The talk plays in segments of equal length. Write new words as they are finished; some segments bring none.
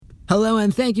Hello,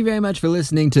 and thank you very much for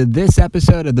listening to this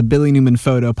episode of the Billy Newman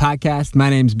Photo Podcast. My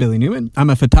name's Billy Newman. I'm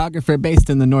a photographer based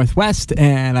in the Northwest,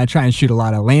 and I try and shoot a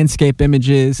lot of landscape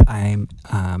images. I'm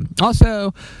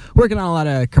also working on a lot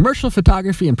of commercial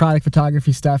photography and product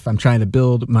photography stuff. I'm trying to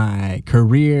build my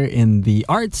career in the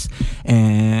arts,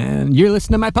 and you're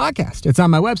listening to my podcast. It's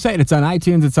on my website, it's on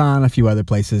iTunes, it's on a few other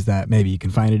places that maybe you can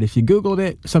find it if you Googled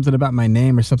it, something about my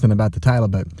name or something about the title,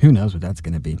 but who knows what that's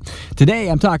going to be. Today,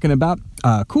 I'm talking about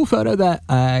a cool photo that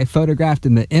I photographed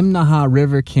in the Imnaha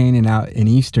River Canyon out in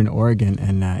eastern Oregon,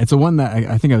 and it's a one that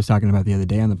I think I was talking about the other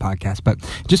day on the podcast, but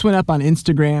just went up on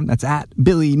Instagram. That's at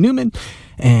Billy Newman,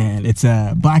 and it's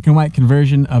a black and white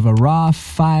conversion of a raw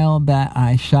file that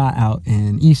I shot out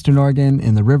in eastern Oregon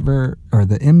in the river, or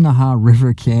the Imnaha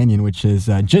River Canyon, which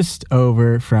is just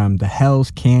over from the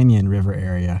Hells Canyon River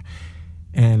area,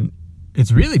 and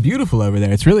it's really beautiful over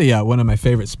there. It's really one of my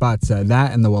favorite spots.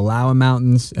 That and the Wallowa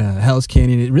Mountains, Hells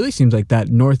Canyon. It really seems like that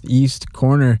northeast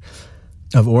corner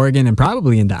of Oregon and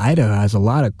probably into Idaho has a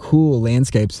lot of cool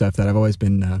landscape stuff that I've always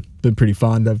been pretty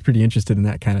fond of, pretty interested in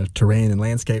that kind of terrain and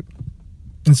landscape.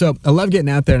 And so I love getting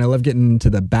out there, and I love getting into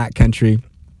the backcountry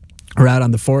or out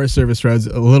on the Forest Service roads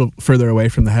a little further away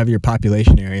from the heavier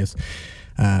population areas.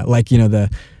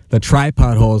 The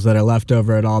tripod holes that are left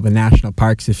over at all the national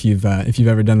parks. If you've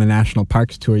ever done the national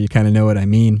parks tour, you kind of know what I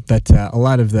mean. But a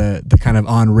lot of the kind of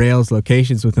on rails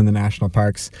locations within the national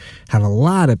parks have a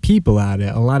lot of people out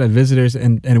it, a lot of visitors,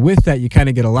 and with that you kind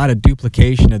of get a lot of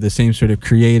duplication of the same sort of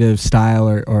creative style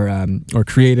or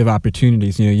creative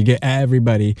opportunities. You know, you get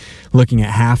everybody looking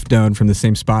at Half Dome from the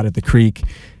same spot at the creek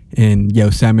in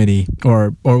Yosemite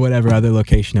or whatever other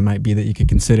location it might be that you could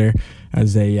consider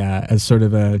as sort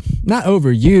of a, not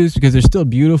overused, because they're still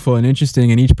beautiful and interesting,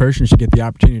 and each person should get the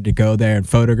opportunity to go there and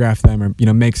photograph them,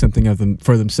 or make something of them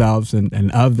for themselves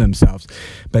and of themselves.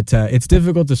 But it's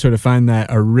difficult to sort of find that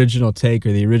original take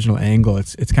or the original angle.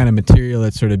 It's kind of material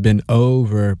that's sort of been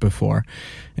over before,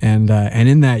 and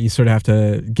in that you sort of have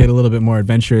to get a little bit more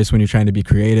adventurous when you're trying to be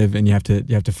creative, and you have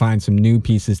to find some new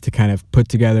pieces to kind of put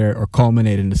together or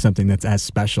culminate into something that's as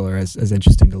special or as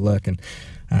interesting to look. And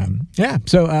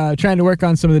so trying to work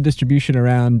on some of the distribution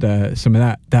around some of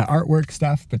that artwork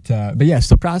stuff, but yeah,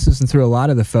 still processing through a lot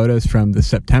of the photos from the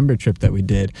September trip that we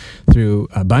did through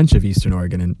a bunch of eastern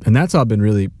Oregon, and that's all been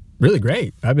really, really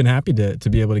great. I've been happy to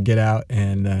be able to get out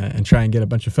and try and get a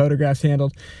bunch of photographs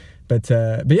handled, but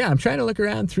yeah, I'm trying to look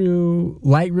around through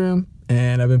Lightroom,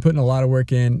 and I've been putting a lot of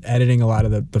work in editing a lot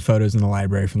of the photos in the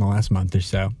library from the last month or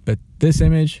so. But this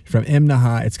image from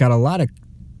Imnaha, it's got a lot of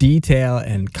detail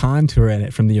and contour in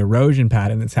it from the erosion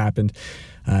pattern that's happened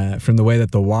from the way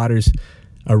that the waters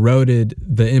eroded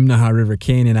the Imnaha River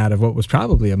Canyon out of what was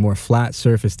probably a more flat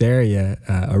surfaced area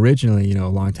originally, a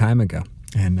long time ago.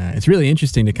 And it's really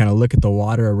interesting to kind of look at the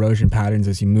water erosion patterns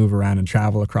as you move around and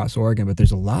travel across Oregon, but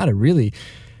there's a lot of really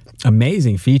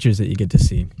amazing features that you get to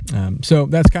see. So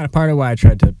that's kind of part of why I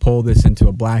tried to pull this into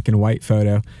a black and white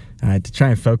photo, to try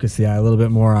and focus the eye a little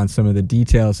bit more on some of the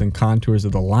details and contours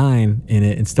of the line in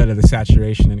it instead of the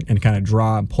saturation and kind of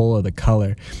draw and pull of the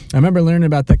color. I remember learning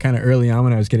about that kind of early on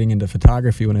when I was getting into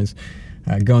photography, when I was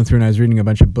going through and I was reading a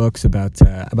bunch of books about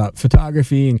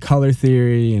photography and color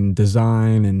theory and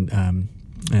design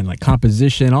and like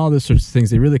composition, all those sorts of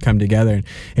things. They really come together, and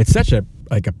it's such a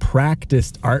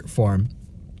practiced art form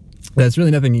that's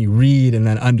really nothing you read and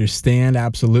then understand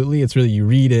absolutely. It's really you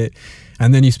read it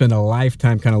and then you spend a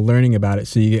lifetime kind of learning about it,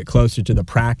 so you get closer to the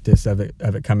practice of it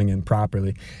coming in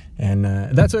properly. And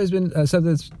that's always been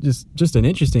something that's just an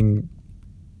interesting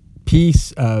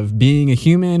piece of being a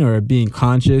human or being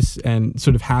conscious, and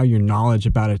sort of how your knowledge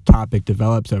about a topic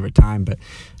develops over time. But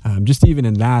just even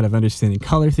in that of understanding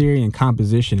color theory and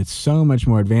composition, it's so much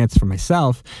more advanced for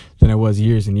myself than it was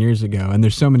years and years ago. And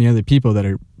there's so many other people that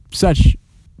are such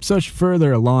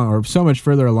further along, or so much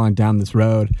further along down this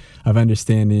road of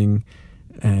understanding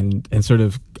and sort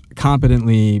of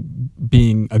competently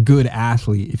being a good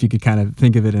athlete, if you could kind of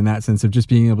think of it in that sense of just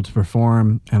being able to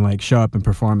perform and like show up and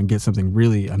perform and get something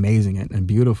really amazing and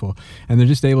beautiful. And they're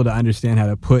just able to understand how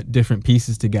to put different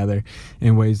pieces together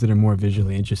in ways that are more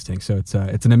visually interesting. So it's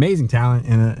an amazing talent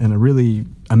and a really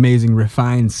amazing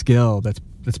refined skill that's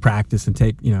practiced and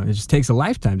it just takes a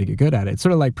lifetime to get good at it. It's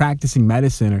sort of like practicing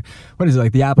medicine, or what is it,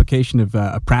 like the application of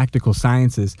practical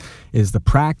sciences is the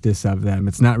practice of them.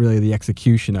 It's not really the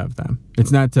execution of them.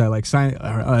 It's not like science,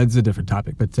 it's a different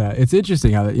topic, but it's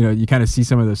interesting how that, you kind of see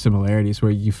some of those similarities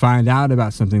where you find out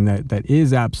about something that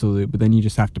is absolute, but then you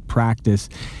just have to practice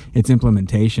its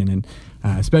implementation. And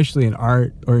especially in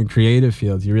art or in creative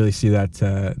fields, you really see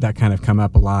that kind of come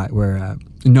up a lot, where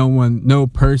no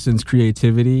person's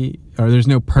creativity, or there's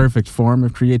no perfect form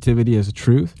of creativity as a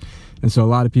truth. And so a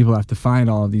lot of people have to find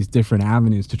all of these different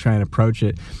avenues to try and approach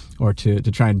it, or to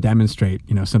try and demonstrate,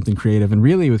 something creative. And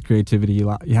really with creativity,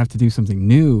 you have to do something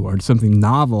new or something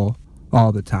novel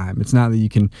all the time. It's not that you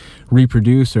can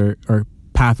reproduce or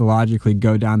pathologically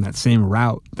go down that same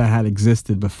route that had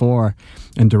existed before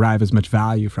and derive as much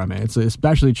value from it. It's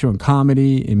especially true in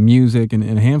comedy, in music, and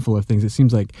in a handful of things. It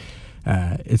seems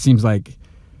like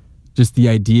just the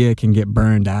idea can get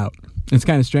burned out. It's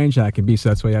kind of strange how it can be, so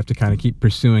that's why you have to kind of keep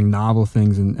pursuing novel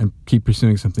things and keep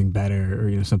pursuing something better,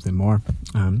 or something more.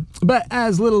 But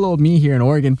as little old me here in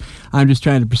Oregon, I'm just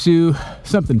trying to pursue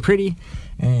something pretty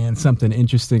and something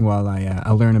interesting while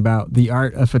I learn about the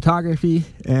art of photography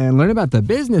and learn about the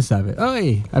business of it.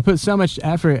 I put so much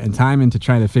effort and time into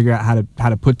trying to figure out how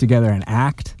to put together an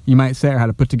act, you might say, or how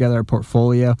to put together a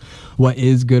portfolio. What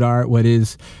is good art? What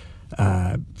is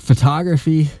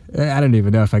photography? I don't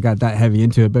even know if I got that heavy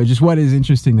into it, but just what is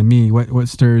interesting to me, what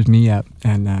stirs me up.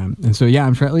 And so,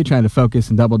 I'm really trying to focus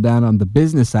and double down on the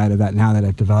business side of that now that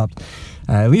I've developed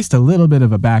at least a little bit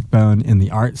of a backbone in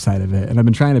the art side of it. And I've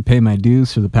been trying to pay my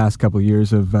dues for the past couple of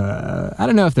years of, I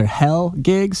don't know if they're hell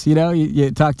gigs,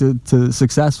 you talk to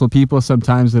successful people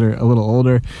sometimes that are a little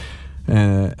older,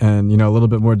 and a little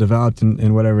bit more developed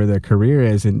in whatever their career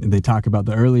is, and they talk about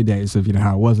the early days of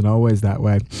how it wasn't always that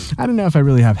way. I don't know if I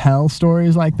really have hell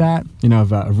stories like that,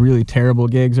 of really terrible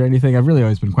gigs or anything. I've really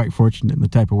always been quite fortunate in the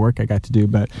type of work I got to do,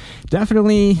 but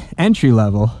definitely entry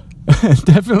level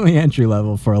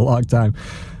for a long time.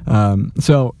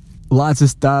 So lots of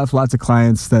stuff, lots of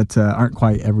clients that aren't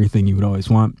quite everything you would always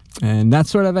want, and that's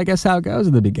sort of, I guess, how it goes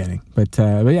at the beginning. But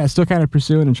still kind of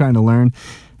pursuing and trying to learn.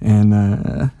 And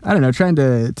I don't know, trying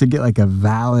to get like a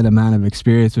valid amount of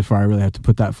experience before I really have to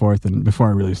put that forth, and before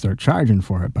I really start charging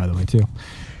for it, by the way, too.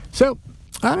 So,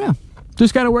 I don't know,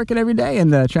 just kind of working every day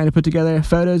and trying to put together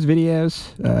photos,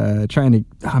 videos,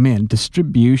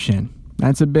 distribution.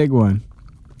 That's a big one.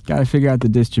 Got to figure out the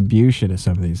distribution of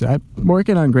some of these. I'm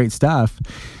working on great stuff,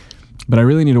 but I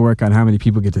really need to work on how many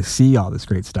people get to see all this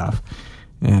great stuff.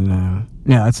 And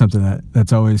that's something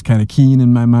that's always kind of keen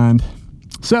in my mind.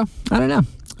 So, I don't know.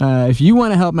 If you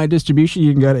want to help my distribution,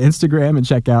 you can go to Instagram and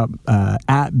check out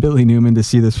at Billy Newman to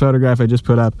see this photograph I just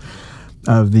put up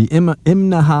of the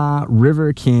Imnaha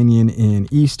River Canyon in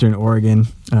eastern Oregon.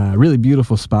 Really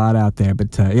beautiful spot out there.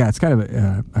 But it's kind of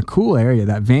a cool area.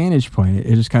 That vantage point,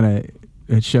 it just kind of,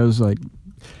 it shows like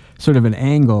sort of an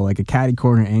angle, like a catty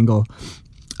corner angle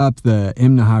up the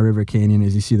Imnaha River Canyon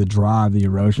as you see the draw of the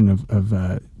erosion of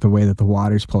the way that the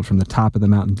water's pulled from the top of the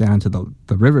mountain down to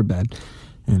the riverbed.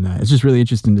 And it's just really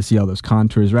interesting to see all those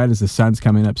contours right as the sun's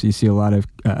coming up. So you see a lot of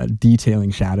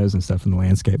detailing shadows and stuff in the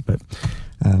landscape. But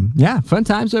fun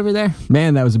times over there.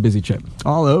 Man, that was a busy trip.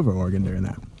 All over Oregon during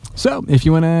that. So if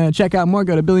you want to check out more,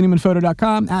 go to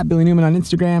BillyNewmanPhoto.com, at Billy Newman on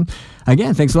Instagram.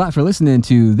 Again, thanks a lot for listening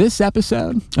to this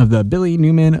episode of the Billy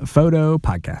Newman Photo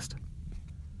Podcast.